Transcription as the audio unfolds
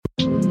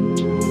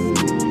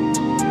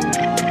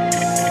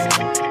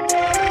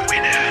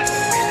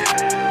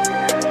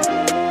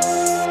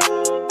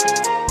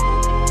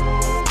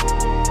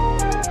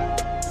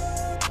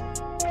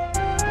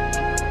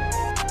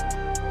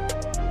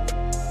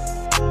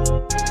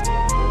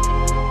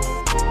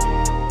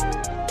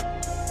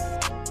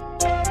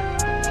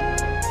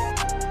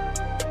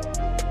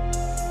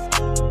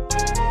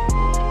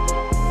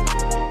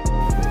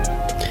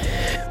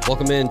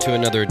Welcome into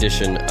another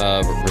edition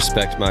of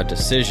Respect My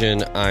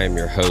Decision. I am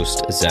your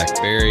host, Zach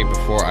Berry.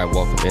 Before I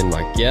welcome in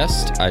my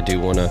guest, I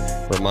do want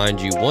to remind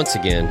you once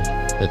again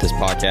that this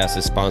podcast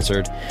is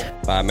sponsored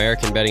by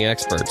American Betting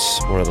Experts,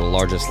 one of the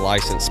largest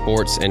licensed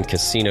sports and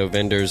casino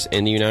vendors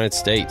in the United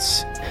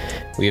States.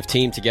 We have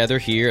teamed together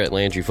here at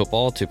Landry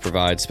Football to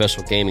provide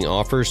special gaming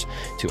offers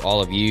to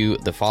all of you,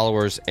 the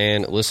followers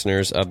and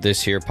listeners of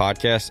this here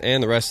podcast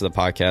and the rest of the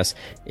podcast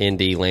in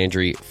the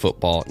Landry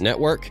Football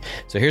Network.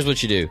 So here's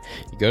what you do.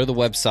 You go to the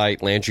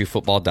website,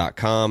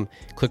 LandryFootball.com,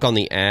 click on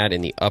the ad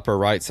in the upper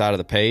right side of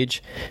the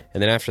page,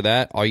 and then after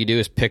that, all you do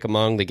is pick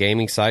among the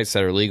gaming sites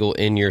that are legal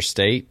in your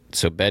state.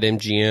 So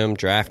BetMGM,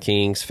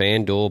 DraftKings,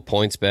 FanDuel,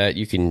 PointsBet,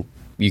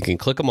 you can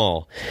click them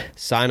all.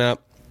 Sign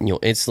up. You'll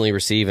instantly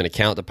receive an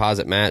account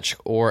deposit match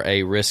or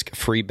a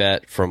risk-free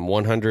bet from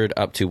 $100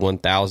 up to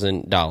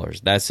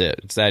 $1,000. That's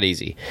it. It's that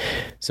easy.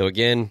 So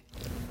again,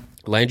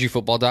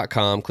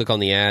 LandryFootball.com, click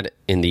on the ad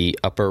in the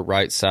upper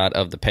right side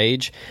of the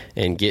page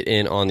and get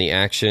in on the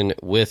action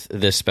with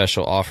this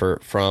special offer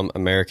from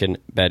American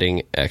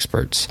Betting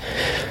Experts.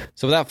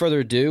 So without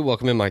further ado,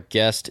 welcome in my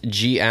guest,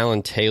 G.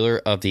 Alan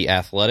Taylor of The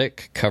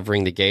Athletic,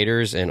 covering the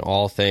Gators and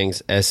all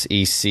things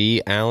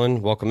SEC.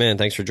 Alan, welcome in.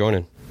 Thanks for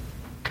joining.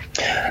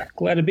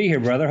 Glad to be here,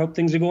 brother. Hope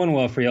things are going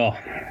well for y'all.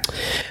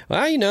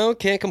 Well,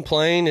 can't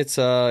complain. It's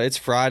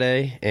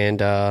Friday, and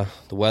the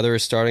weather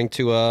is starting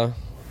to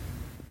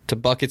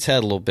buck its head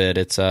a little bit.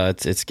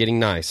 It's getting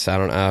nice.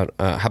 How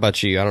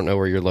about you? I don't know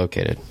where you're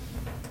located.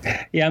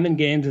 Yeah, I'm in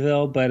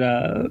Gainesville, but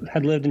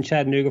had lived in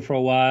Chattanooga for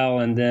a while,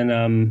 and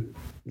then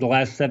the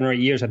last 7 or 8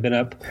 years I've been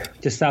up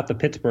just south of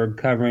Pittsburgh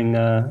covering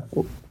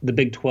the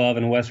Big 12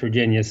 in West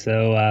Virginia.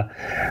 So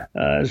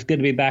it's good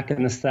to be back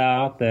in the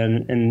South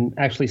and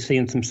actually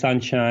seeing some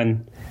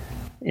sunshine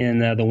in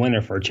the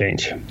winter for a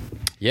change.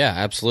 Yeah,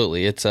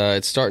 absolutely. It's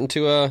starting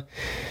to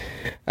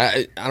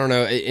I don't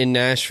know, in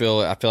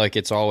Nashville I feel like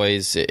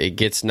it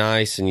gets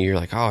nice and you're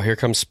like, oh, here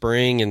comes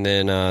spring, and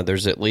then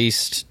there's at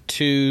least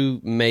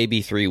 2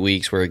 maybe 3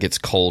 weeks where it gets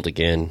cold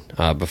again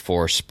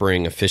before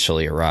spring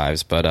officially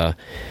arrives. But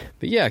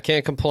yeah, I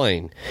can't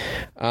complain.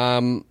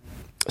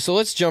 So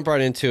let's jump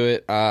right into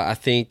it. I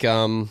think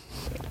I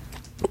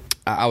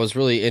was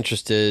really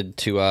interested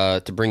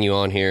to bring you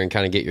on here and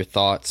kind of get your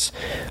thoughts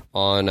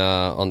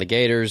on the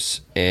Gators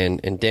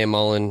and Dan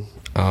Mullen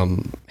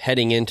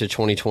heading into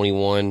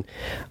 2021.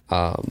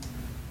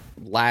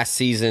 Last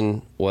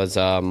season was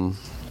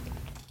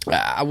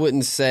I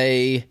wouldn't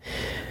say,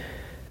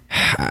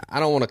 I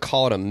don't want to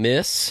call it a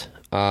miss.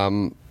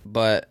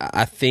 But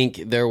I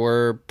think there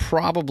were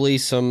probably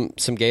some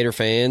Gator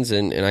fans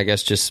and I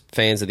guess just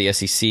fans of the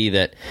SEC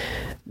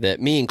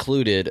that me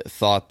included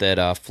thought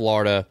that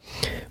Florida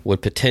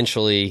would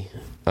potentially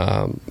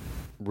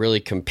really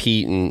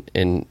compete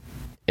and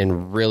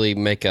really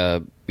make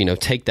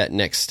take that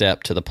next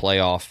step to the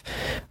playoff.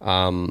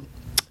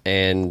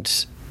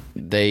 And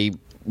they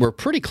were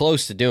pretty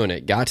close to doing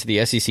it. Got to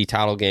the SEC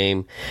title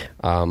game.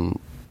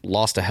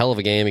 Lost a hell of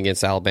a game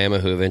against Alabama,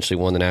 who eventually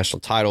won the national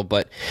title.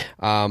 But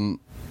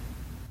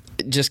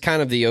just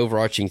kind of the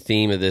overarching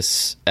theme of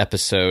this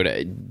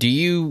episode, do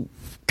you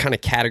kind of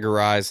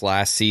categorize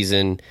last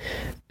season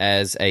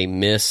as a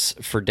miss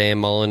for Dan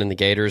Mullen and the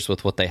Gators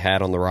with what they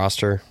had on the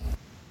roster?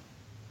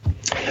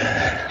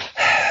 The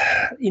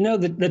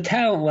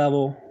talent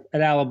level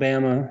at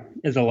Alabama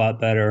is a lot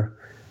better,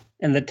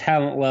 and the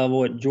talent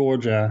level at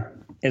Georgia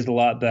is a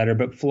lot better.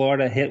 But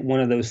Florida hit one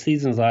of those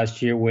seasons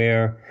last year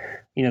where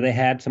they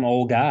had some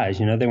old guys.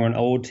 They were an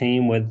old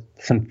team with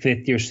some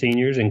fifth-year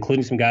seniors,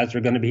 including some guys that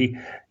are going to be,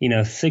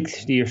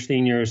 sixth-year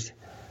seniors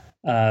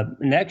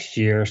next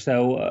year.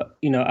 So,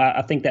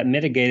 I think that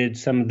mitigated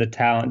some of the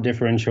talent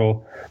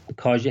differential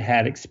because you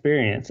had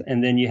experience.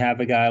 And then you have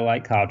a guy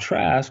like Kyle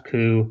Trask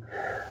who,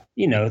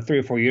 3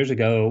 or 4 years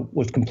ago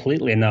was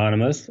completely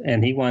anonymous,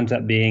 and he winds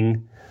up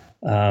being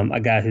a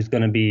guy who's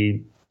going to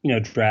be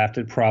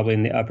drafted probably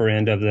in the upper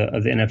end of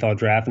the NFL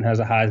draft and has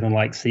a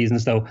Heisman-like season.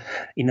 So,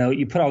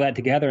 you put all that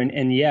together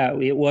and yeah,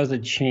 it was a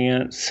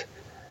chance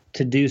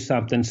to do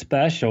something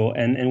special.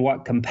 And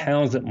what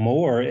compounds it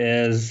more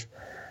is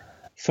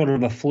sort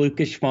of a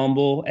flukish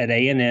fumble at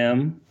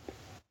A&M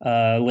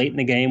late in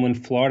the game when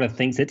Florida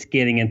thinks it's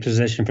getting in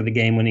position for the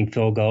game-winning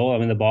field goal. I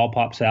mean, the ball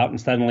pops out and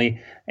suddenly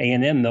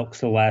A&M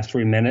milks the last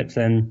 3 minutes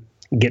and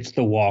gets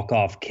the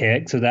walk-off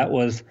kick. So that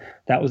was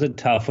a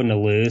tough one to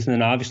lose. And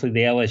then obviously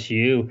the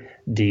LSU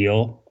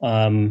deal,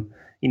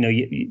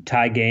 you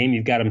tie game,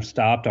 you've got them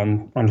stopped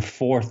on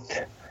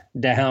 4th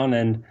down,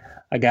 and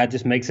a guy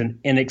just makes an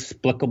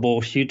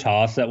inexplicable shoe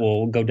toss that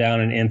will go down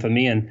in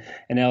infamy, and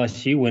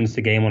LSU wins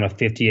the game on a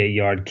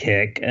 58-yard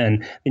kick.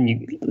 And then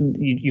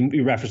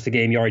you reference the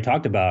game you already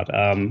talked about,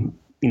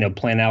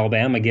 playing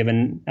Alabama,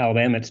 giving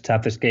Alabama its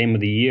toughest game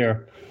of the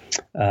year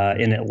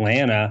in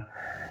Atlanta.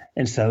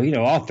 And so,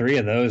 all 3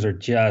 of those are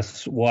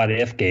just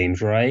what-if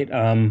games, right?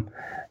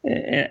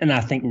 And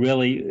I think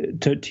really,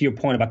 to your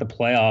point about the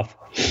playoff,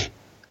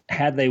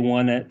 had they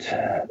won at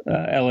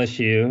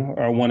LSU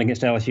or won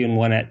against LSU and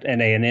won at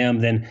A&M,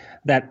 then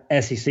that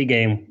SEC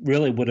game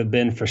really would have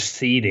been for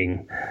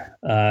seeding,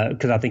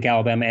 because I think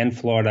Alabama and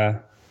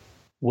Florida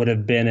would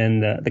have been in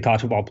the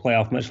college football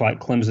playoff, much like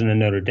Clemson and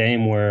Notre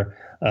Dame were.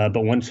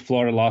 But once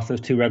Florida lost those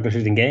 2 regular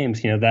season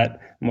games, that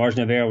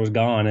margin of error was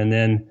gone. And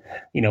then,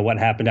 what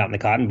happened out in the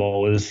Cotton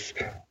Bowl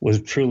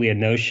was truly a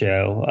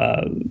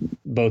no-show,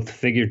 both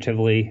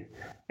figuratively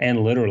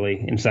and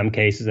literally in some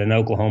cases. And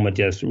Oklahoma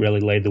just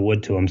really laid the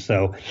wood to them.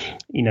 So,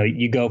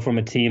 you go from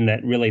a team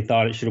that really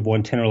thought it should have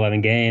won 10 or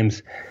 11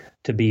 games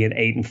to be at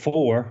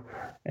 8-4,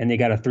 and they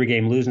got a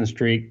 3-game losing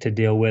streak to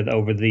deal with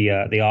over the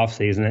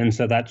offseason. And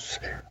so that's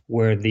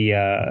where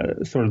the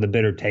sort of the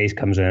bitter taste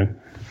comes in.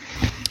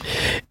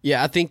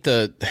 Yeah, I think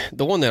the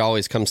one that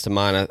always comes to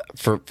mind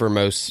for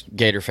most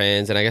Gator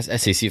fans, and I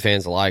guess SEC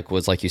fans alike,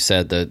 was, like you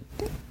said,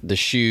 the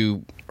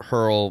shoe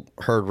heard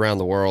around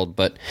the world.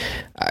 But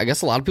I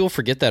guess a lot of people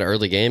forget that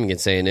early game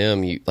against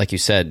A&M. Like you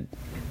said,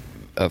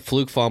 a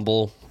fluke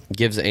fumble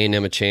gives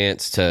A&M a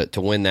chance to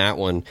win that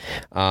one.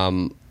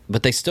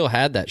 But they still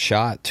had that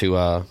shot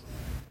to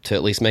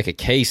at least make a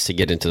case to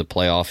get into the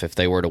playoff if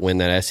they were to win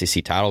that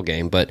SEC title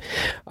game. But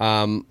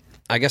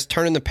I guess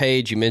turning the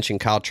page, you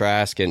mentioned Kyle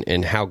Trask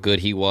and how good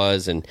he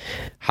was, and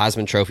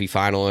Heisman Trophy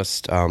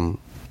finalist.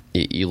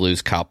 You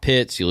lose Kyle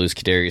Pitts, you lose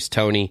Kadarius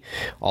Toney,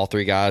 all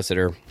 3 guys that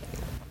are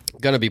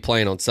going to be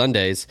playing on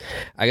Sundays.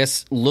 I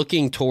guess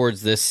looking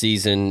towards this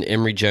season,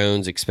 Emory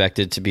Jones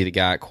expected to be the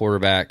guy at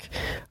quarterback.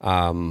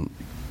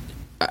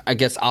 I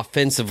guess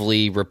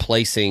offensively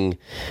replacing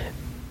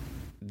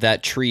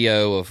that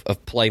trio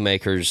of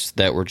playmakers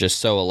that were just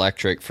so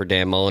electric for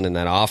Dan Mullen in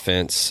that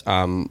offense.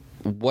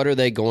 What are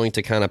they going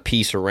to kind of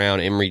piece around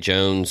Emory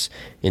Jones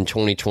in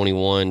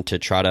 2021 to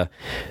try to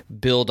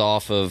build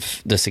off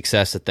of the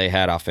success that they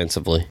had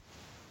offensively?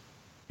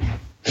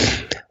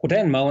 Well,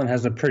 Dan Mullen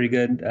has a pretty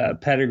good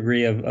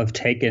pedigree of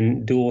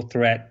taking dual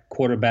threat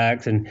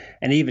quarterbacks and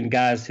even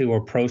guys who are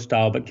pro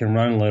style but can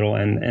run a little,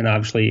 and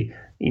obviously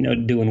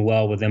doing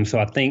well with them. So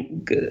I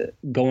think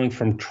going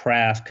from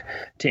Trask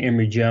to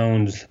Emory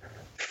Jones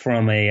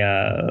from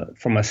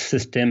a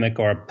systemic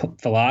or a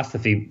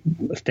philosophy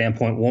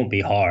standpoint won't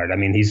be hard. I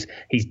mean,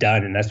 he's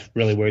done, and that's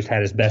really where he's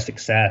had his best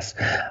success.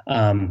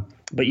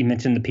 But you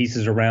mentioned the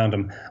pieces around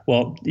him.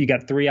 Well, you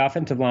got 3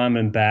 offensive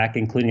linemen back,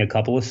 including a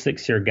couple of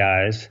 6-year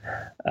guys,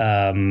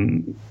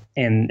 and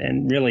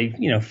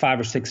really 5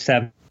 or 6,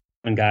 7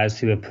 guys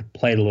who have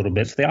played a little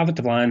bit. So the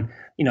offensive line,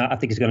 I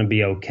think is going to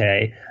be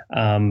okay.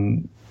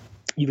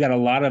 You've got a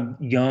lot of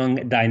young,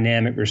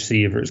 dynamic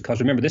receivers. Because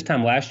remember, this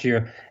time last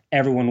year,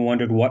 everyone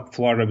wondered what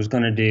Florida was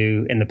going to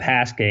do in the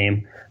pass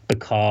game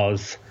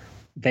because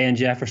Van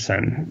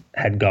Jefferson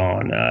had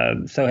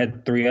gone. So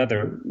had 3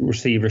 other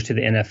receivers to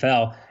the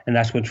NFL, and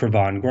that's when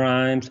Trevon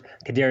Grimes,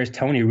 Kadarius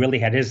Toney really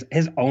had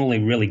his only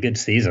really good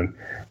season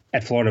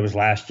at Florida was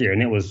last year,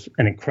 and it was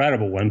an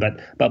incredible one.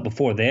 But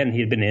before then, he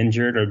had been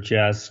injured or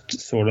just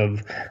sort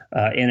of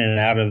in and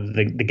out of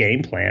the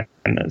game plan.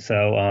 And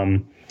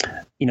so,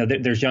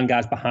 there's young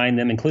guys behind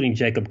them, including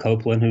Jacob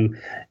Copeland, who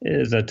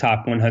is a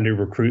top 100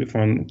 recruit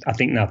from, I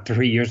think, now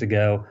 3 years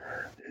ago,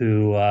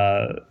 who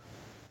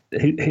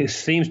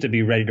seems to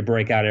be ready to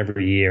break out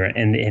every year.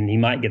 And he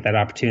might get that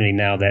opportunity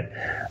now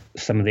that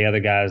some of the other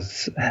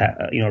guys,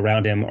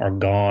 around him are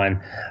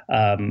gone.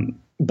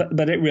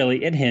 But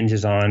it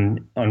hinges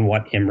on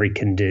what Emory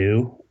can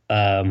do.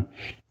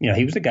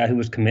 He was a guy who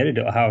was committed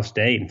to Ohio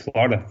State, and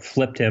Florida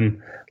flipped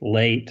him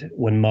late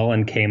when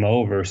Mullen came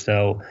over.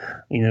 So,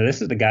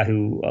 this is the guy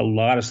who a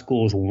lot of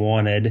schools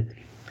wanted,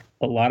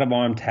 a lot of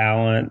arm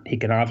talent. He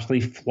can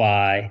obviously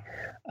fly.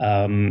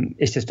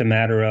 It's just a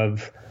matter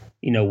of,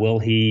 will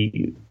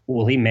he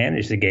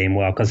manage the game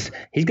well? Because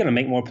he's going to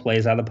make more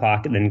plays out of the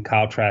pocket than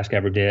Kyle Trask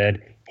ever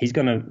did. He's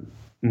going to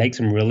make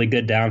some really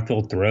good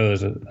downfield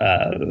throws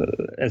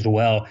as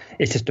well.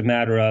 It's just a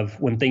matter of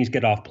when things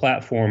get off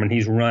platform and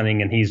he's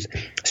running and he's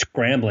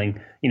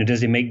scrambling,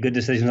 does he make good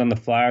decisions on the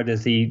fly, or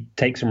does he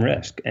take some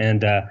risk?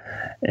 And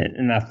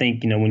I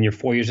think, when you're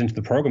 4 years into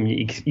the program,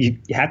 you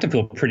have to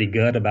feel pretty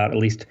good about at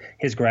least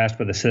his grasp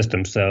of the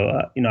system.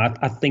 So,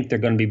 I think they're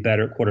going to be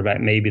better at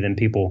quarterback maybe than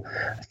people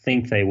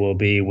think they will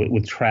be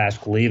with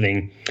Trask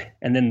leaving.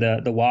 And then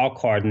the wild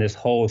card in this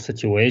whole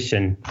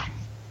situation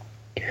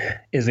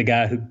is a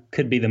guy who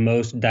could be the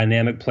most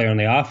dynamic player on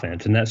the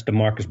offense, and that's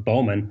DeMarcus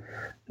Bowman,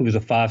 who was a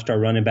 5-star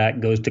running back,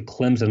 goes to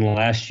Clemson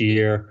last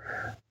year,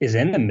 is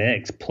in the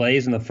mix,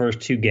 plays in the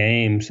first 2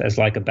 games as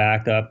like a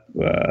backup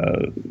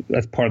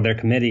as part of their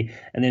committee,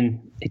 and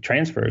then he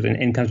transfers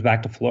and comes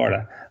back to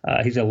Florida.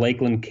 He's a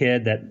Lakeland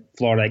kid that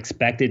Florida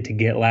expected to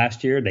get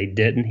last year. They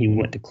didn't. He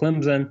went to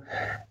Clemson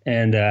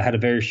and had a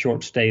very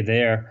short stay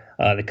there.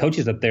 The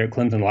coaches up there at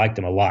Clemson liked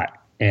him a lot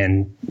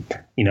and,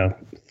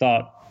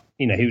 thought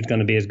he was going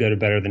to be as good or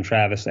better than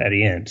Travis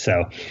Etienne.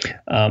 So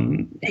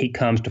he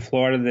comes to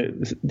Florida.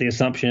 The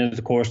assumption is,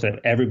 of course, that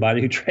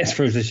everybody who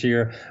transfers this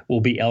year will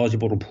be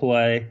eligible to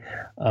play.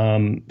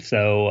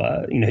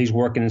 So he's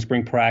working in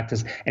spring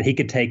practice, and he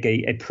could take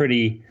a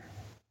pretty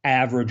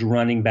average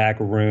running back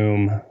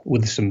room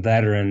with some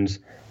veterans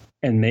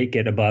and make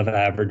it above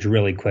average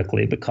really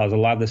quickly, because a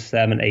lot of the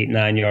 7, 8,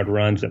 9-yard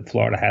runs that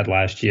Florida had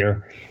last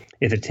year,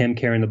 if it's him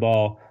carrying the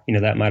ball,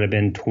 that might have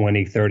been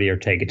 20, 30, or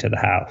take it to the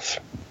house.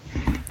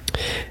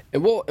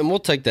 And we'll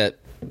take that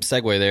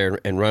segue there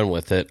and run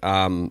with it.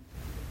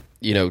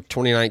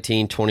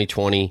 2019,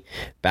 2020,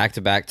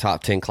 back-to-back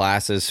top 10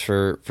 classes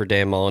for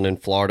Dan Mullen in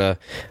Florida.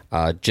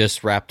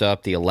 Just wrapped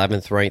up the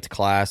 11th ranked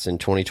class in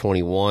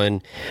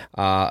 2021.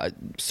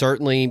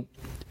 Certainly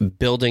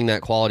building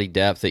that quality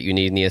depth that you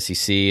need in the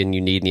SEC and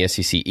you need in the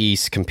SEC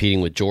East, competing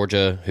with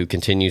Georgia, who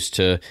continues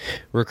to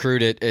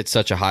recruit at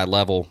such a high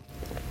level.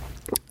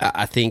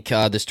 I think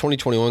this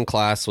 2021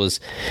 class was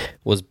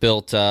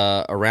built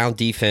around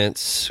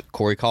defense.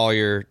 Corey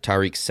Collier,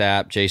 Tyreek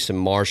Sapp, Jason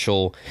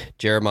Marshall,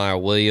 Jeremiah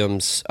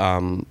Williams,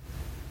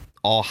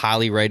 all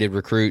highly rated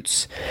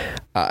recruits.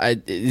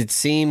 It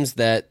seems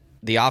that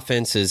the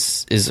offense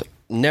is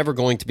never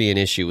going to be an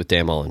issue with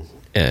Dan Mullen.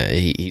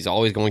 He's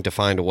always going to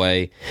find a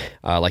way.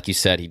 Like you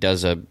said, he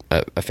does a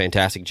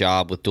fantastic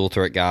job with dual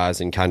threat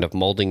guys and kind of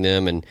molding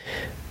them and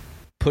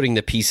putting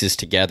the pieces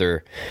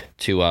together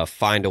to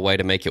find a way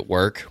to make it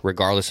work,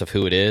 regardless of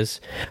who it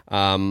is.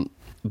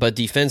 But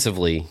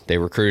defensively, they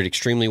recruited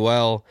extremely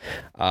well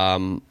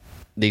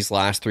these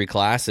last three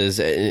classes.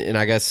 And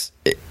I guess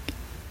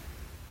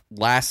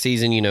last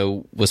season,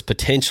 was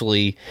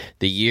potentially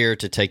the year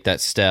to take that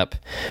step.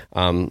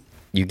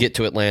 You get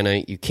to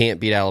Atlanta, you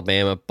can't beat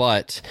Alabama,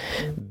 but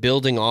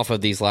building off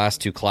of these last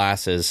two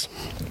classes,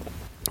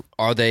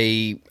 are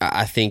they,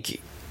 I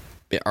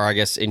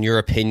guess, in your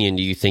opinion,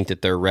 do you think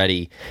that they're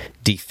ready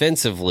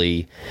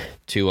defensively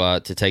to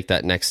take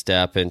that next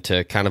step and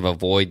to kind of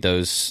avoid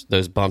those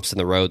bumps in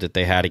the road that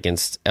they had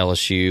against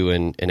LSU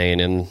and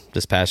A&M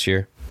this past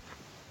year?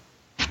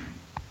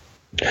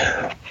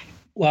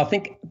 Well, I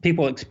think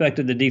people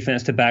expected the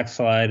defense to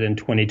backslide in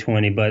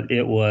 2020, but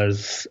it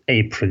was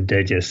a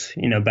prodigious,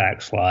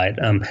 backslide.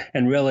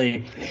 And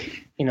really,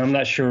 I'm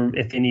not sure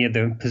if any of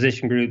the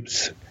position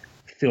groups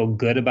feel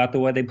good about the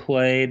way they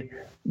played,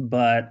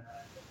 but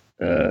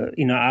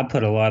I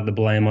put a lot of the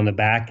blame on the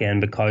back end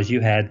because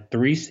you had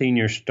three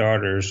senior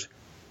starters,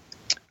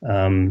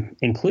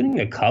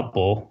 including a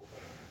couple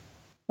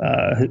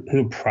who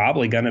are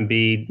probably going to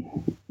be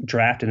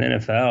drafted in the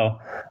NFL.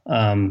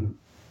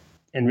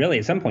 And really,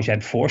 at some point, you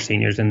had four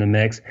seniors in the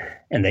mix,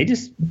 and they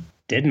just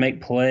didn't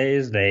make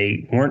plays.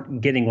 They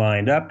weren't getting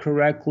lined up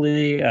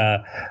correctly.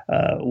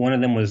 One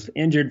of them was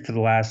injured for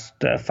the last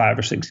 5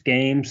 or 6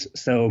 games,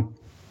 so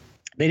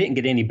they didn't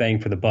get any bang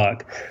for the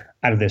buck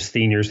out of the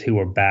seniors who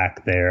were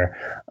back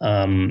there.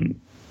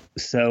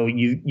 So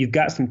you've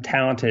got some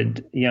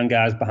talented young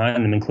guys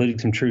behind them, including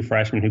some true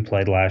freshmen who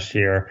played last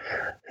year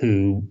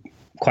who,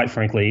 quite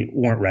frankly,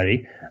 weren't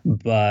ready.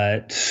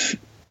 But,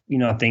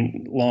 I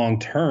think long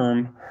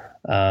term,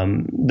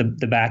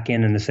 the back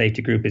end and the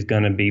safety group is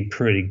going to be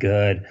pretty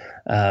good.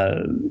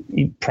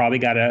 You probably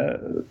got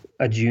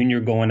a junior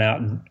going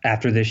out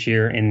after this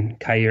year in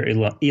Kaiir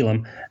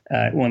Elam,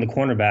 one of the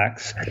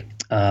cornerbacks.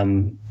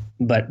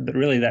 But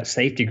really, that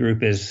safety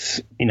group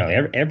is,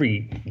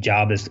 every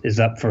job is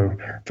up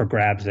for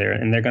grabs there,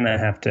 and they're going to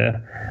have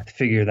to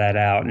figure that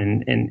out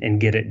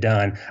and get it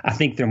done. I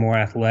think they're more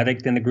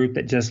athletic than the group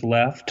that just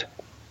left,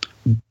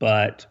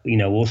 but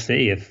we'll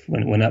see if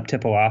when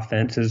up-tempo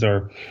offenses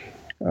are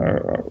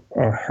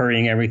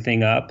hurrying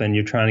everything up and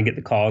you're trying to get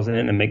the calls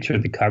in and make sure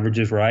the coverage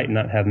is right and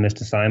not have missed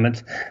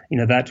assignments,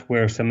 that's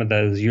where some of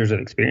those years of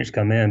experience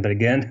come in. But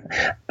again,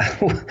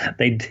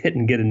 they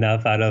didn't get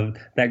enough out of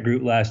that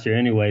group last year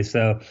anyway.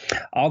 So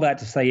all that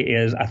to say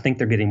is I think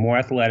they're getting more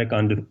athletic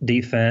on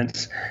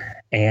defense.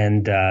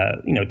 And, 2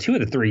 of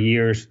the 3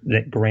 years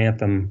that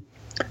Grantham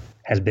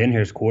has been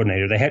here as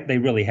coordinator, they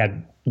really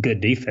had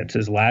good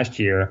defenses. Last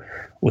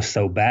year was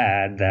so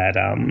bad that,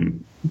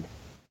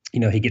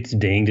 he gets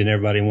dinged and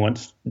everybody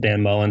wants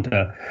Dan Mullen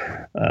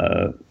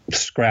to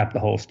scrap the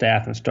whole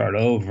staff and start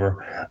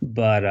over.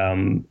 But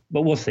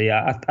we'll see.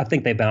 I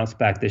think they bounce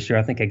back this year.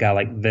 I think a guy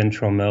like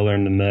Ventrell Miller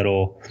in the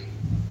middle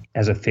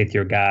as a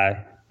fifth-year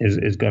guy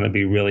is going to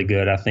be really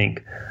good. I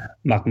think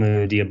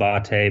Mahmoud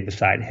Diabate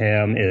beside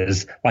him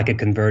is like a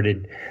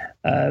converted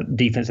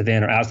defensive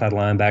end or outside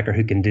linebacker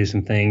who can do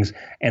some things.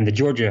 And the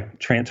Georgia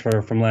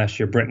transfer from last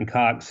year, Brenton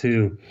Cox,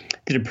 who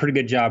did a pretty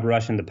good job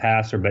rushing the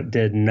passer but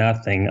did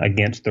nothing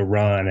against the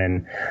run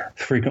and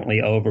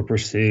frequently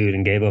over-pursued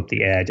and gave up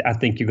the edge. I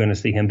think you're going to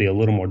see him be a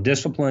little more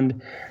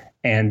disciplined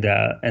and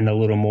a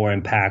little more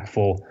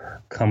impactful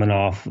coming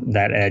off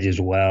that edge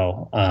as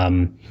well.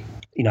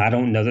 I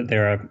don't know that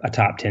they're a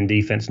top 10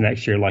 defense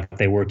next year like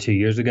they were 2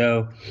 years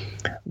ago,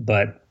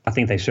 but I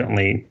think they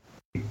certainly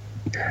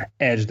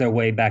edge their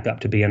way back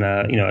up to being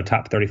a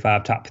top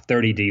 35, top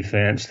 30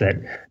 defense that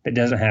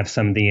doesn't have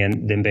some of the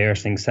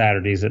embarrassing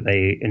Saturdays that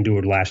they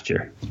endured last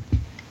year.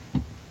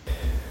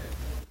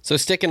 So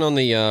sticking on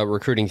the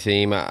recruiting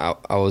theme, I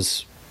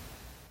was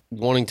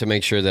wanting to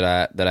make sure that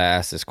I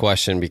asked this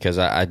question because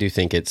I do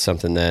think it's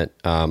something that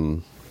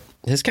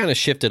has kind of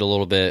shifted a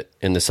little bit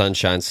in the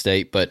Sunshine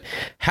State, but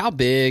how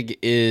big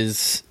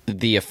is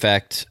the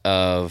effect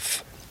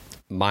of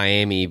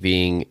Miami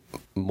being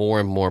more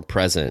and more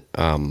present?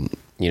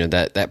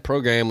 That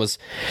program was,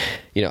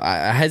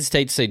 I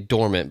hesitate to say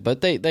dormant,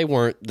 but they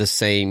weren't the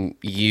same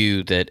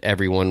U that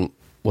everyone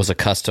was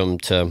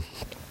accustomed to,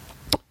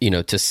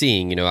 to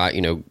seeing,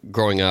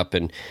 growing up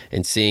and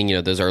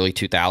seeing, those early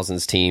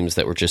 2000s teams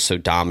that were just so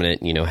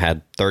dominant,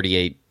 had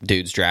 38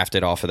 dudes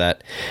drafted off of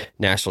that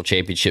national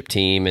championship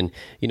team. And,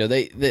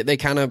 they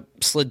kind of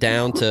slid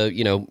down to,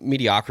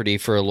 mediocrity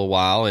for a little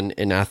while.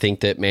 And I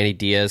think that Manny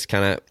Diaz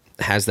kind of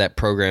has that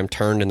program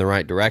turned in the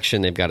right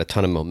direction. They've got a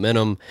ton of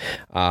momentum.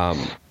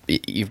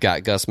 You've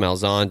got Gus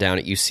Malzahn down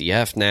at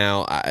UCF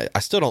now. I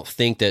still don't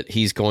think that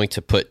he's going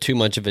to put too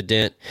much of a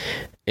dent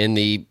in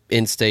the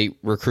in-state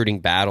recruiting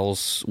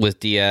battles with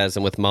Diaz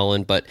and with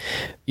Mullen, but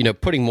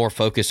putting more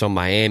focus on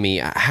Miami,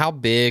 how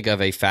big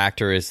of a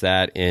factor is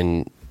that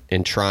in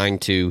trying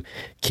to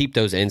keep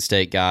those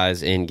in-state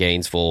guys in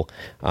Gainesville,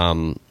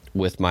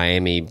 with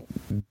Miami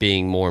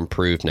being more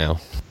improved now?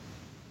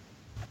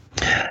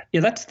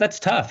 Yeah, that's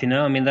tough.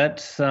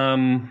 That's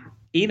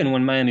even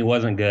when Miami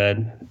wasn't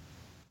good,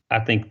 I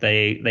think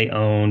they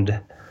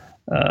owned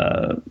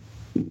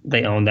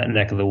that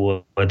neck of the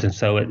woods, and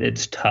so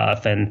it's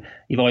tough. And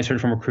you've always heard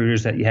from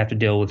recruiters that you have to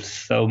deal with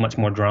so much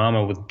more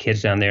drama with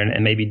kids down there,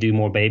 and maybe do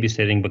more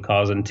babysitting,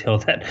 because until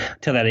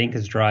that ink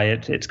is dry,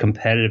 it's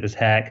competitive as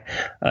heck.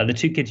 The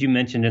two kids you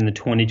mentioned in the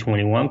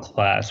 2021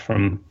 class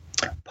from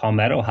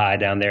Palmetto High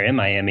down there in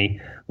Miami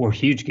were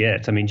huge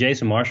gets. I mean,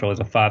 Jason Marshall is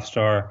a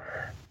 5-star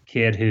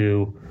kid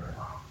who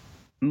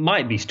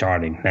might be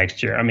starting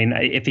next year. I mean,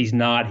 if he's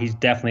not, he's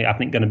definitely, I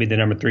think, going to be the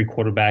number 3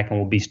 quarterback and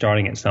will be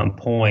starting at some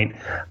point.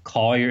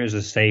 Collier is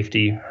a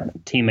safety,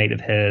 teammate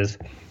of his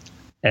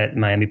at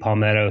Miami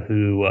Palmetto,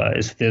 who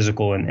is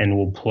physical and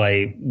will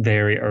play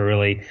very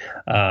early.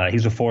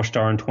 He's a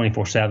 4-star in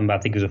 24/7, but I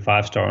think he's a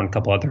 5-star in a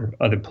couple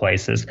other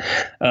places.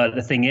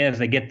 The thing is,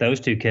 they get those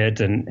two kids,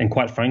 and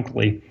quite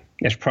frankly,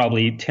 there's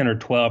probably 10 or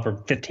 12 or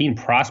 15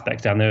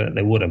 prospects down there that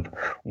they would have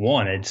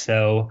wanted.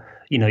 So,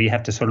 you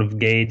have to sort of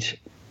gauge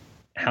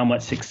how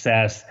much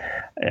success,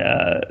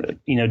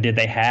 did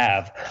they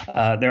have?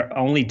 There are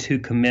only 2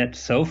 commits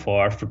so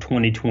far for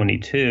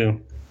 2022,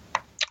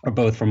 are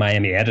both from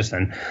Miami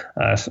Edison.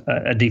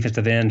 A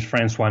defensive end,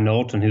 Francois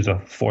Knowlton, who's a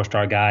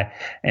 4-star guy,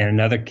 and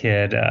another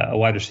kid, a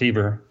wide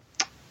receiver,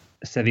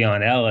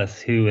 Sevion Ellis,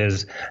 who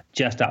is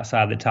just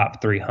outside the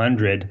top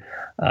 300,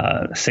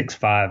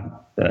 6'5",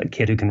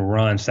 kid who can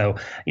run. So,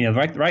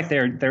 right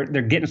there,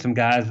 they're getting some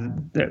guys.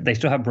 They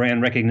still have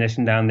brand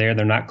recognition down there.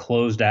 They're not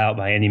closed out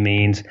by any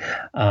means,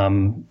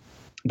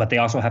 but they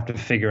also have to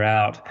figure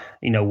out,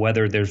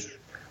 whether there's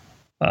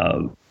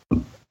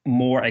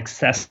more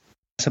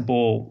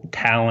accessible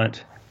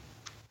talent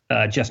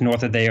just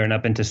north of there and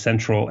up into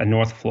Central and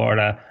North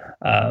Florida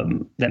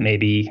that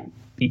maybe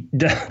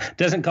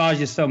doesn't cause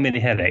you so many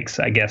headaches,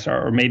 I guess,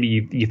 or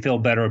maybe you feel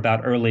better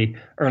about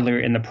earlier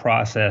in the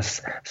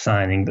process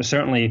signing. But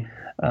certainly,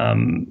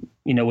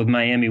 with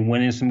Miami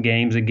winning some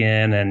games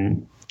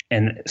again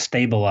and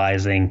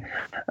stabilizing,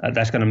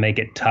 that's going to make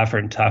it tougher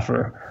and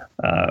tougher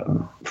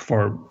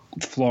for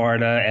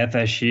Florida,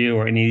 FSU,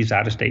 or any of these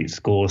out-of-state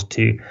schools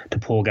to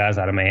pull guys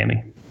out of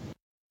Miami.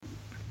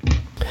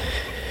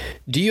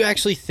 Do you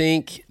actually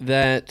think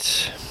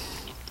that,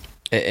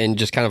 and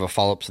just kind of a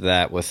follow-up to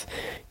that with,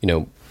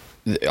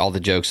 all the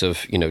jokes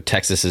of,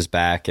 Texas is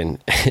back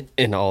and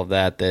and all of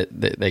that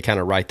they kind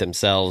of write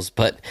themselves,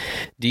 but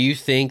do you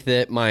think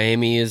that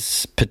Miami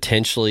is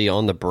potentially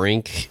on the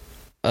brink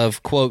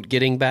of, quote,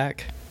 getting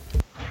back?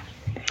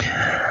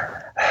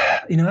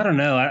 I don't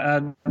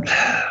know.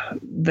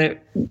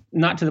 They're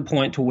not to the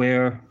point to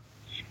where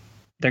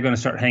they're going to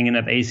start hanging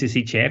up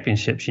ACC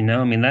championships.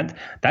 I mean,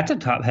 that's a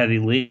top heavy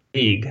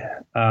league.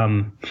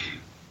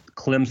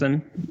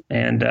 Clemson,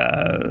 and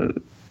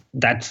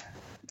that's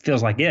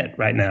feels like it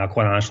right now,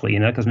 quite honestly,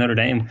 because Notre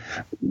Dame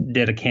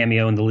did a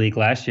cameo in the league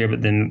last year,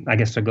 but then I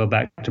guess they'll go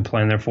back to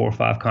playing their 4 or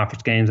 5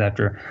 conference games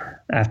after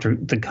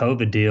the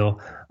COVID deal.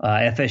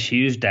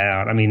 FSU's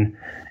down. I mean,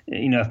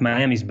 if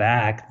Miami's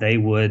back, they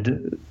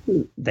would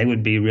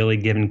be really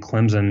giving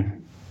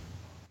Clemson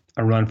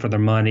a run for their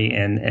money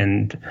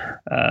and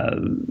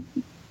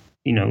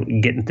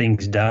getting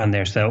things done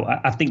there. So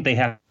I think they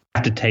have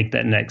to take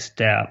that next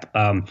step.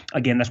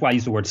 Again, that's why I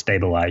use the word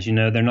stabilize.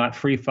 They're not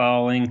free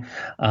falling.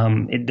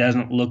 It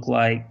doesn't look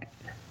like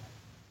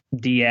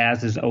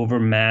Diaz is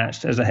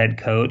overmatched as a head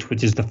coach,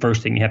 which is the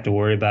first thing you have to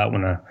worry about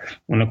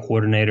when a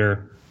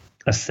coordinator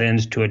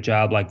ascends to a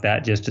job like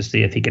that, just to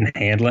see if he can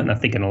handle it. And I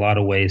think in a lot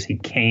of ways he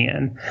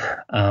can.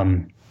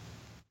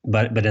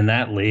 But in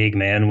that league,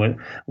 man,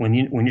 when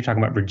you're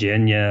talking about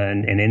Virginia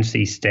and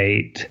NC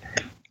State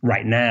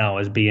right now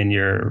as being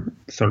your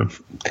sort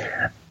of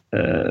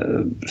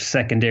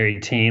secondary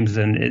teams,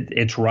 and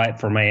it's ripe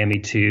for Miami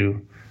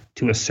to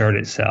assert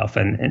itself,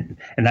 and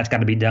that's got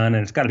to be done,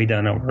 and it's got to be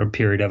done over a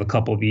period of a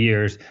couple of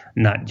years,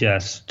 not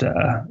just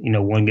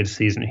one good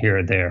season here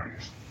or there.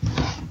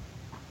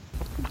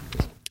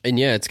 And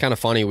yeah, it's kind of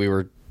funny. We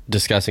were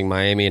discussing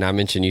Miami, and I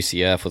mentioned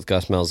UCF with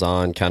Gus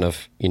Malzahn, kind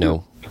of,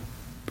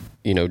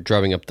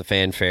 drumming up the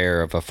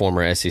fanfare of a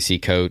former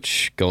SEC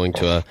coach going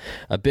to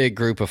a big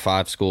group of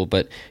 5 school.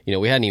 But,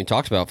 we hadn't even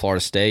talked about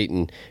Florida State,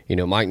 and,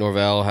 Mike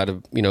Norvell had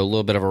a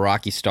little bit of a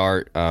rocky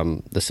start.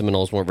 The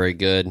Seminoles weren't very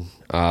good,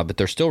 but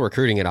they're still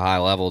recruiting at a high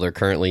level. They're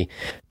currently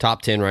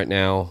top 10 right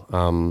now.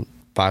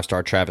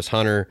 5-star Travis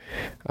Hunter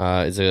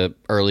is a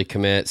early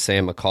commit.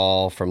 Sam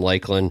McCall from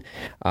Lakeland.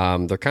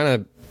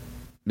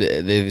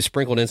 They've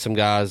sprinkled in some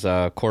guys,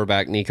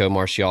 quarterback Nico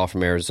Marcial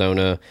from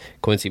Arizona,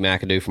 Quincy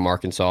McAdoo from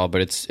Arkansas,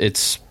 but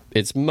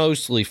it's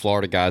mostly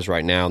Florida guys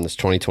right now in this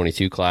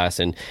 2022 class.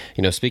 And,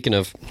 speaking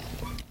of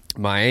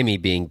Miami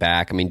being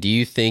back, I mean, do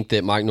you think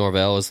that Mike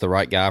Norvell is the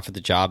right guy for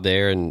the job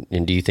there?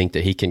 And do you think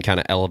that he can kind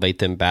of elevate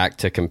them back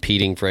to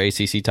competing for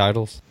ACC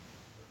titles?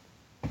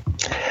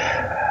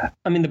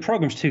 I mean, the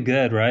program's too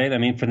good, right? I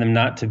mean, for them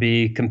not to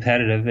be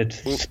competitive,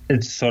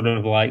 it's sort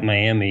of like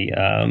Miami,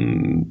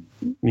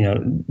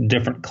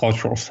 different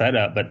cultural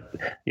setup, but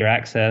your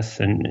access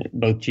and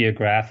both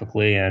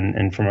geographically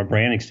and from a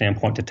branding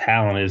standpoint to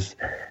talent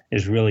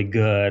is really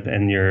good,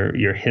 and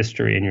your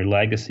history and your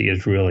legacy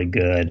is really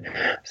good.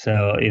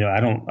 So, I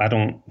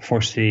don't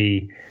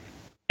foresee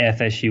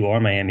FSU or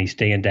Miami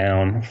staying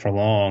down for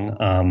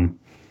long.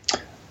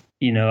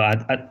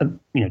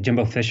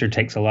 Jimbo Fisher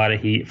takes a lot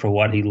of heat for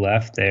what he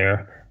left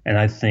there, and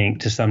I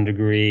think to some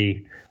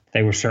degree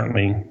they were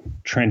certainly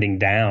trending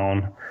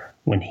down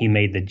when he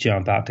made the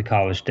jump out to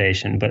College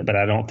Station, but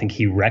I don't think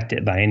he wrecked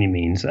it by any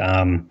means.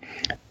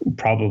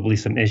 Probably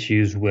some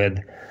issues with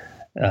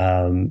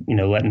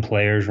letting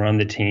players run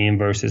the team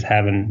versus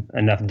having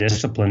enough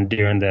discipline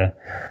during the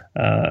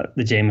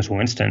Jameis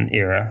Winston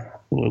era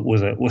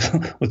was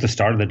the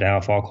start of the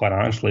downfall, quite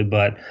honestly.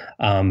 But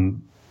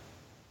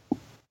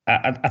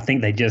I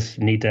think they just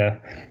need to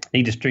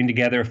string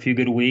together a few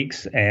good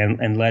weeks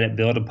and let it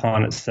build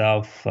upon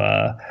itself,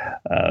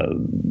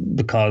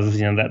 because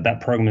that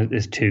program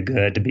is too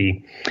good to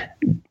be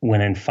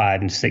winning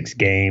 5 and 6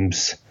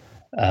 games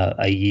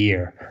a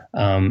year.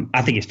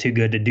 I think it's too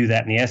good to do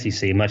that in the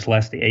SEC, much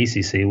less the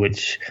ACC,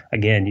 which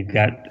again you've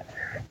got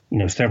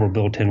several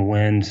built-in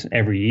wins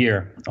every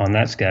year on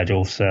that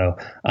schedule. So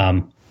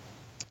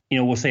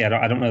we'll see.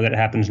 I don't know that it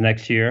happens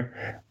next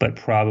year, but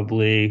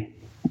probably.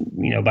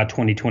 By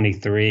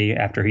 2023,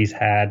 after he's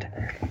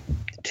had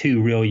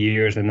 2 real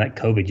years and that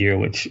COVID year,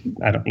 which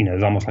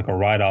is almost like a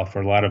write-off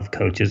for a lot of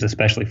coaches,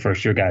 especially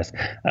first-year guys.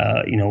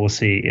 We'll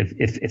see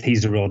if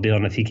he's the real deal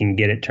and if he can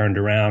get it turned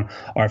around,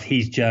 or if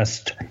he's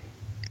just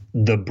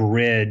the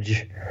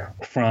bridge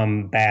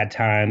from bad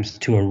times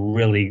to a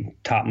really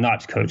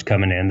top-notch coach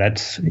coming in.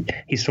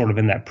 He's sort of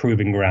in that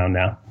proving ground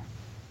now.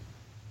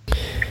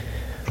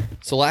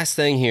 So last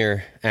thing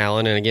here,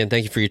 Alan, and again,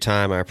 thank you for your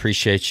time. I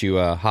appreciate you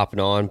hopping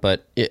on,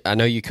 but I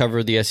know you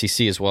cover the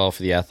SEC as well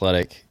for The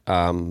Athletic.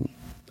 The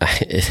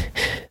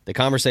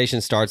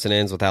conversation starts and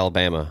ends with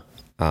Alabama.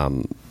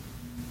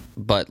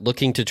 But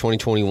looking to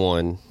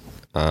 2021,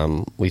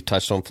 we've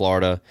touched on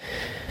Florida.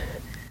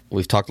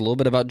 We've talked a little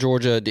bit about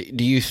Georgia.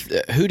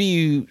 Who do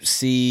you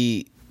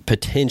see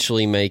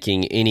potentially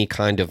making any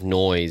kind of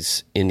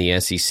noise in the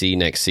SEC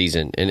next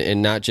season?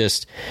 And not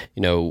just,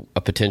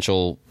 a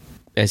potential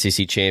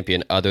SEC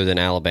champion other than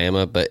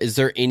Alabama, but is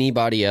there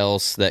anybody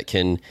else that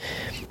can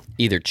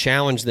either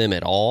challenge them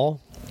at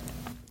all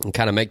and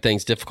kind of make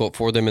things difficult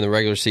for them in the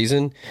regular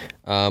season,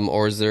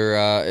 or is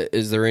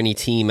there any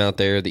team out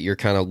there that you're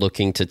kind of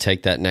looking to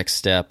take that next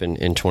step in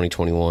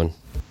 2021?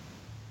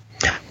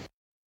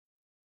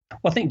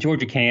 Well, I think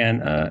Georgia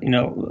can.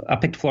 I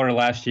picked Florida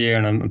last year,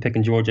 and I'm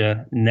picking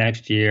Georgia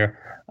next year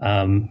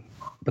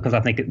because I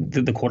think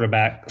the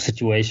quarterback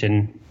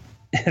situation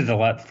is a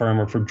lot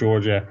firmer for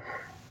Georgia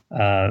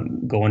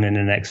going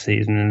into next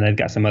season, and they've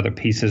got some other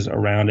pieces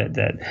around it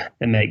that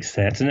makes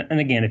sense. And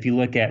again, if you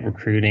look at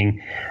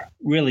recruiting,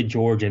 really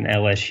Georgia and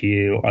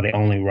LSU are the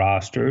only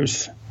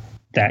rosters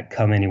that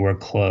come anywhere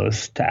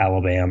close to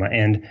Alabama.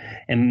 And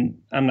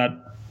I'm not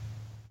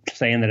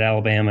saying that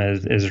Alabama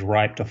is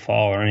ripe to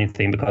fall or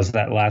anything, because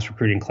that last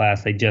recruiting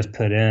class they just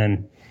put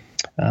in,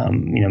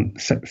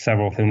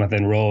 several of whom have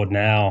enrolled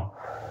now,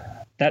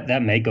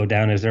 that may go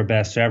down as their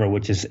best ever,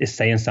 which is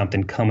saying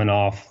something coming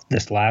off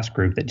this last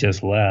group that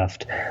just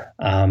left.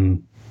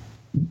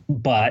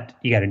 But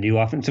you got a new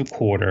offensive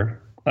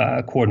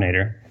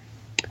coordinator.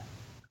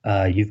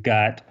 You've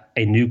got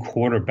a new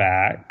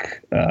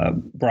quarterback,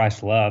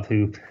 Bryce Love,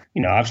 who,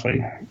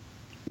 obviously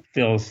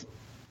feels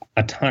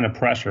a ton of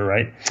pressure,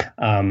 right?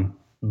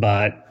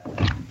 But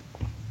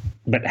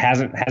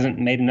hasn't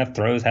made enough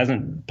throws,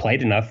 hasn't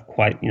played enough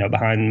quite,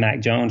 behind Mac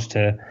Jones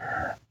to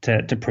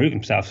prove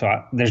himself.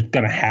 So there's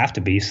going to have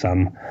to be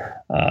some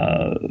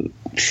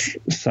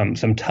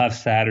tough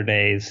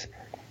Saturdays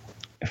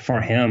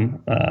for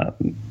him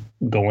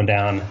going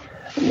down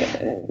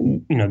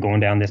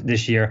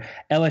this year.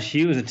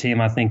 LSU is a team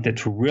I think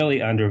that's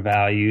really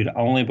undervalued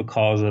only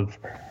because of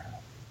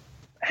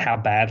how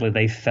badly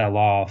they fell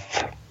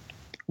off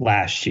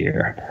last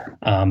year.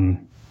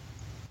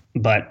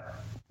 But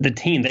the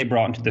team they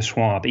brought into the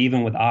swamp,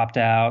 even with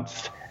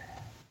opt-outs,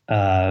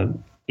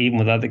 even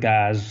with other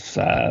guys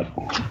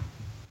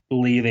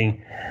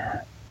leaving,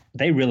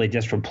 they really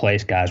just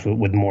replace guys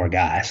with more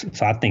guys.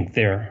 So I think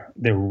they're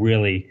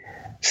really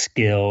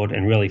skilled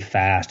and really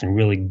fast and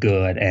really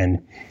good.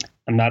 And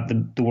I'm not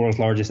the world's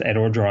largest Ed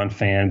Orgeron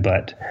fan,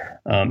 but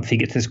if he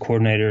gets his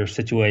coordinator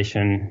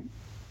situation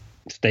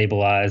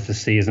stabilized this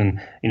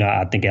season,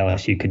 I think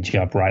LSU could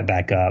jump right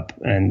back up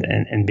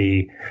and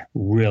be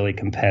really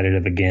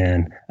competitive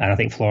again. And I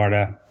think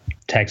Florida,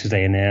 Texas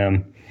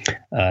A&M,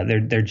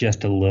 they're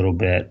just a little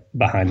bit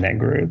behind that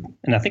group.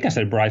 And I think I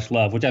said Bryce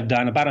Love, which I've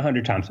done about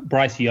 100 times.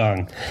 Bryce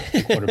Young,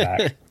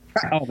 quarterback,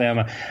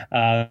 Alabama.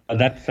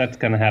 That's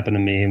going to happen to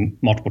me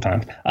multiple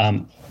times.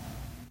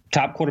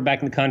 Top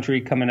quarterback in the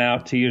country coming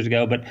out 2 years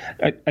ago, but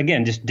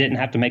again, just didn't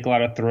have to make a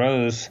lot of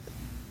throws,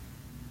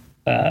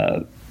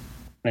 and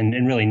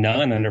really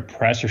none under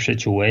pressure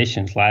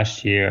situations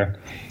last year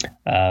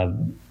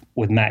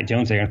with Mac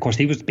Jones there. And of course,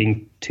 he was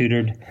being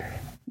tutored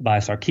by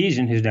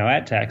Sarkisian, who's now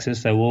at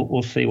Texas. So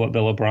we'll see what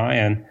Bill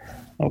O'Brien,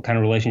 what kind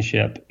of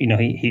relationship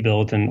he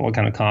built, and what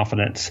kind of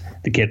confidence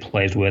the kid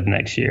plays with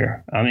next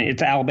year. I mean,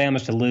 it's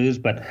Alabama's to lose,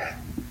 but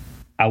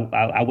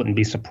I wouldn't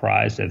be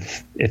surprised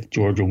if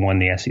Georgia won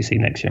the SEC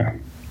next year.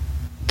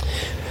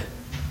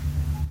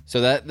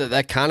 So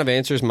that kind of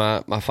answers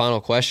my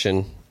final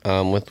question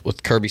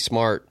with Kirby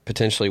Smart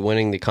potentially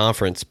winning the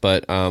conference,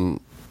 but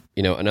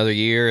another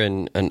year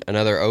and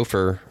another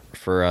offer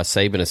for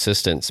Saban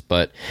assistants.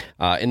 But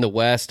in the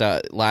West,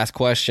 last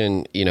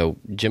question,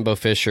 Jimbo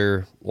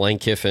Fisher, Lane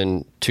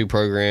Kiffin, two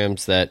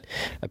programs that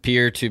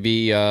appear to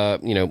be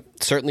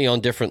certainly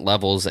on different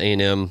levels.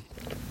 A&M,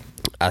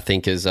 I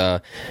think, is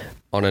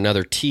on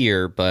another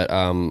tier, but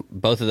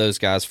both of those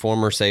guys,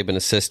 former Saban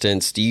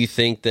assistants. Do you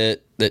think that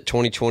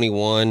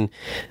 2021,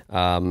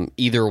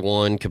 either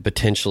one could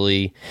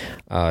potentially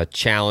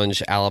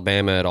challenge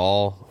Alabama at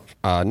all?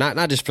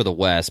 Not just for the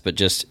West, but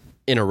just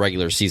in a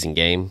regular season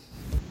game?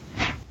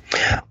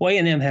 Well,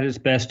 A&M had its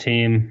best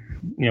team,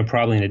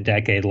 probably in a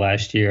decade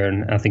last year,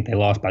 and I think they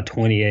lost by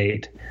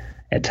 28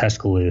 at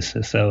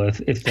Tuscaloosa. So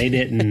if they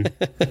didn't,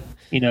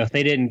 if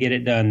they didn't get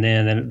it done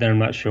then I'm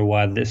not sure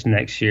why this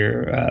next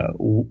year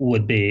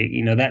would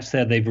be. That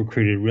said, they've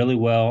recruited really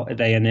well at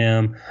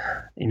A&M.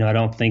 I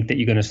don't think that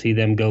you're going to see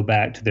them go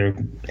back to their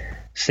 6-6,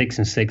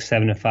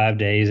 7-5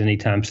 days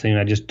anytime soon.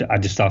 I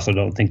just also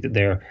don't think that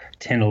they're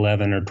 10,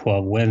 11, or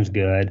 12 wins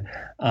good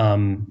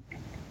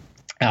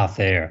out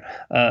there.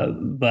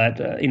 But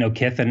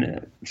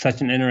Kiffin,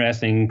 such an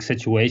interesting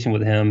situation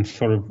with him,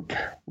 sort of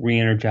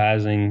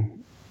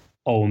re-energizing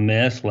Ole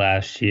Miss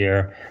last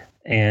year.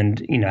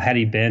 And, had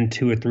he been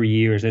 2 or 3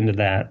 years into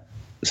that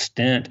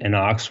stint in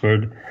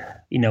Oxford,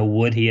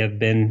 would he have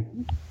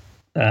been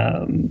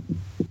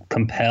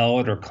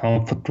compelled or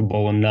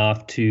comfortable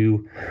enough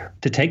to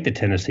take the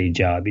Tennessee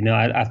job?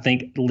 I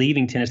think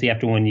leaving Tennessee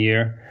after 1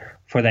 year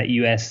for that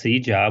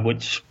USC job,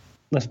 which,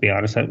 let's be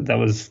honest, that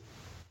was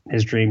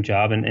his dream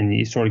job, and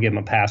you sort of give him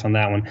a pass on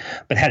that one.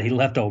 But had he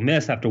left Ole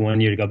Miss after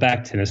 1 year to go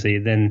back to Tennessee,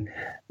 then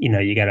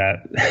you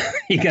gotta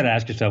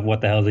ask yourself,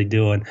 what the hell is he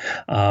doing?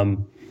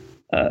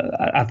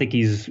 I think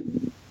he's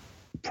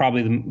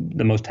probably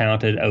the most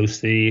talented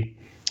OC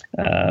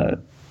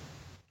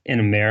in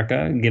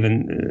America,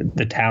 given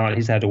the talent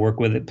he's had to work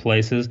with at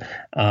places.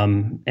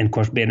 And of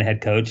course, being a head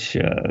coach,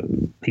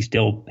 he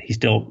still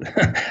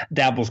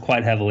dabbles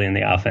quite heavily in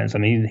the offense. I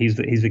mean, he's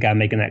the guy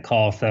making that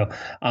call. So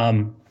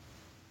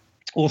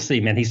we'll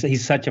see, man.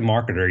 He's such a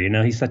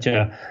marketer. He's such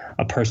a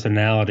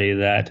personality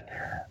that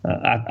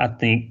I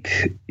think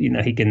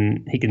he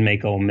can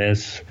make Ole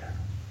Miss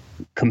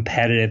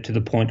competitive to the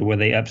point to where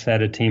they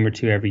upset a team or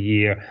two every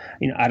year.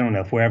 I don't know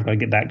if we're ever going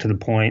to get back to the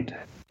point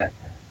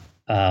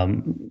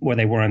where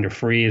they were under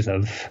Freeze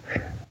of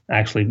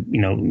actually,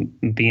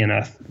 being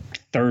a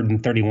 3rd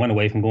and 31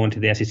 away from going to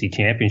the SEC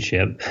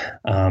championship.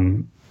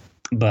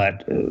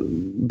 But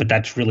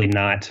that's really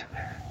not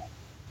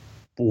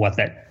what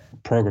that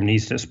program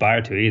needs to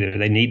aspire to either.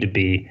 They need to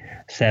be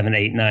 7,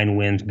 8, 9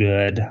 wins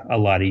good a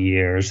lot of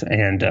years,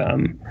 and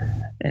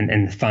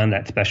find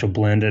that special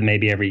blend that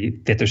maybe every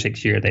 5th or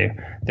 6th year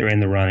they're in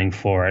the running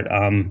for it.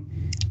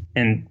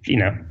 And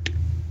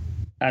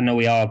I know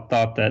we all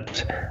thought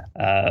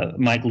that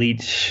Mike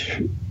Leach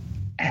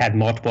had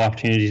multiple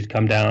opportunities to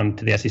come down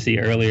to the SEC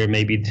earlier,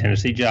 maybe the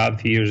Tennessee job a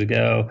few years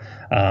ago,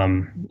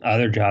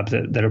 other jobs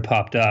that have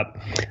popped up.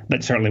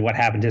 But certainly what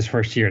happened his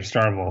first year at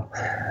Starkville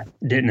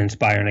didn't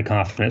inspire any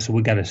confidence. So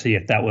we got to see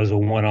if that was a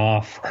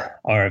one-off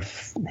or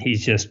if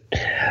he's just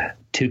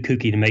too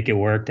kooky to make it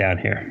work down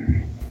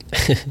here.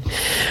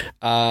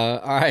 All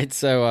right,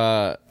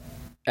 so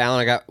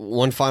Alan, I got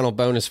one final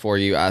bonus for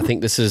you. I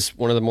think this is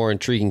one of the more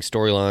intriguing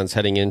storylines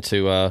heading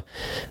into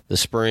the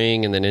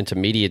spring and then into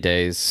media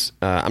days.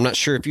 I'm not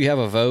sure if you have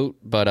a vote,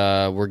 but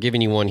we're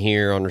giving you one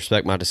here on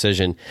Respect My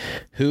Decision.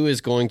 Who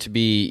is going to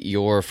be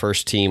your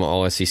first team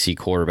All-SEC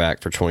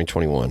quarterback for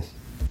 2021?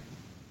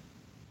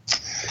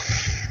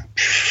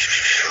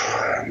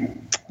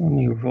 Let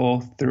me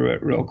roll through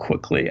it real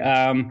quickly.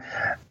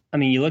 I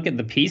mean, you look at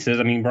the pieces.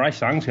 I mean,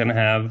 Bryce Young's going to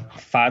have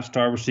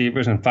 5-star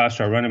receivers and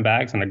 5-star running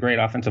backs and a great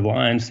offensive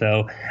line.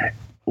 So,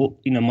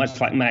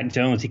 much like Mac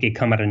Jones, he could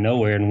come out of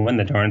nowhere and win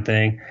the darn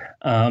thing.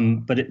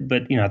 But I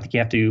think you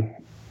have to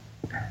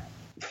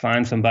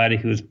find somebody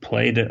who's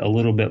played it a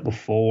little bit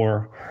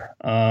before.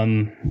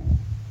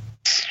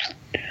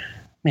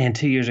 Man,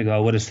 2 years ago, I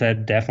would have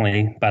said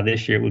definitely by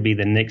this year it would be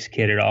the Knicks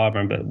kid at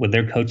Auburn, but with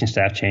their coaching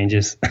staff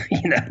changes,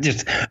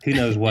 just who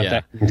knows what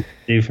that can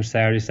do from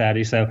Saturday to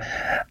Saturday. So,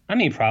 I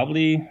mean,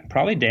 probably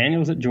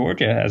Daniels at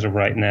Georgia as of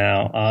right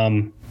now.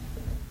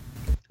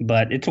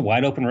 But it's a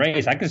wide open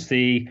race. I could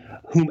see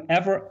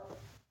whomever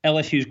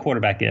LSU's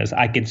quarterback is,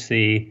 I could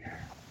see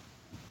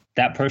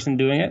that person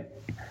doing it.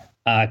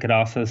 I could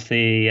also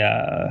see,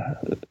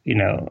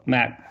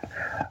 Matt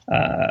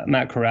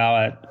Corral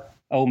at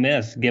Ole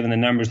Miss, given the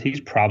numbers he's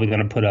probably going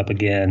to put up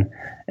again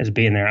as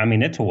being there. I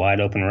mean, it's a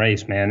wide open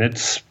race, man.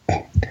 It's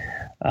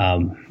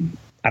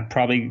I'd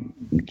probably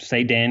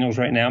say Daniels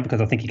right now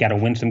because I think you got to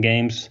win some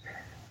games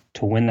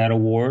to win that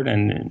award,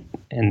 and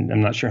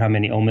I'm not sure how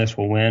many Ole Miss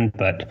will win,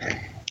 but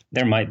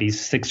there might be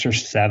 6 or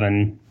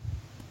 7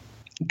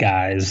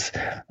 guys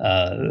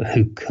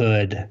who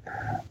could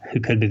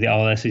be the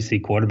All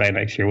SEC quarterback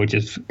next year, which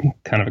is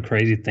kind of a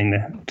crazy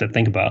thing to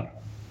think about.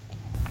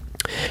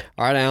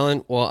 All right,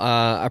 Alan. Well,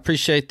 I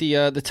appreciate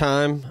the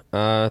time.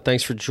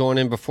 Thanks for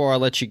joining. Before I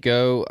let you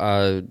go,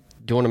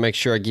 do want to make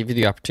sure I give you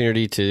the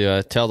opportunity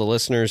to tell the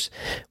listeners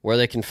where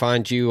they can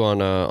find you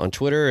on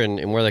Twitter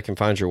and where they can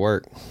find your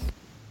work.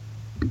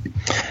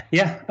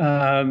 Yeah,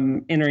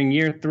 entering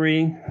year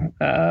 3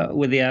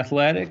 with The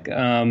Athletic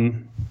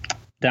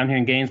down here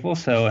in Gainesville.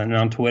 So, and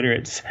on Twitter,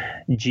 it's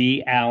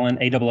G Allen,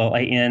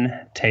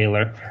 ALLAN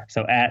Taylor.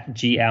 So at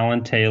G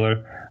Allen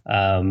Taylor.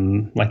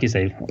 Like you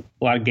say,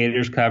 a lot of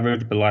Gators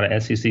coverage, but a lot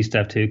of SEC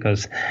stuff too,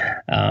 because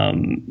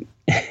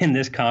in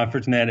this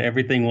conference, man,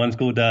 everything one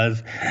school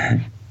does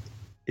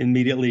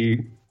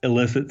immediately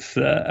elicits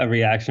a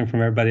reaction from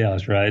everybody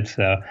else, right?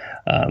 So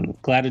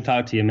glad to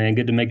talk to you, man.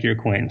 Good to make your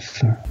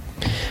acquaintance.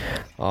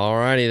 All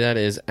righty, that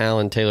is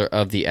Alan Taylor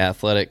of The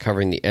Athletic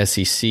covering the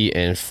SEC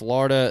and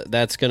Florida.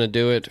 That's going to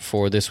do it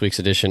for this week's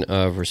edition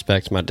of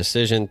Respect My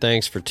Decision.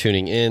 Thanks for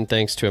tuning in.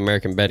 Thanks to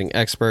American Betting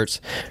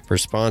Experts for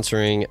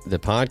sponsoring the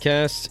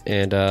podcast.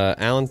 And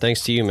Alan,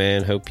 thanks to you,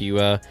 man. Hope you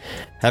have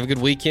a good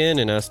weekend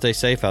and stay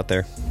safe out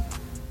there.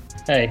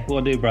 Hey, we'll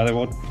do, brother.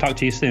 We'll talk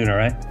to you soon, all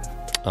right?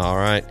 All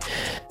right.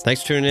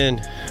 Thanks for tuning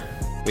in.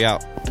 We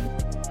out.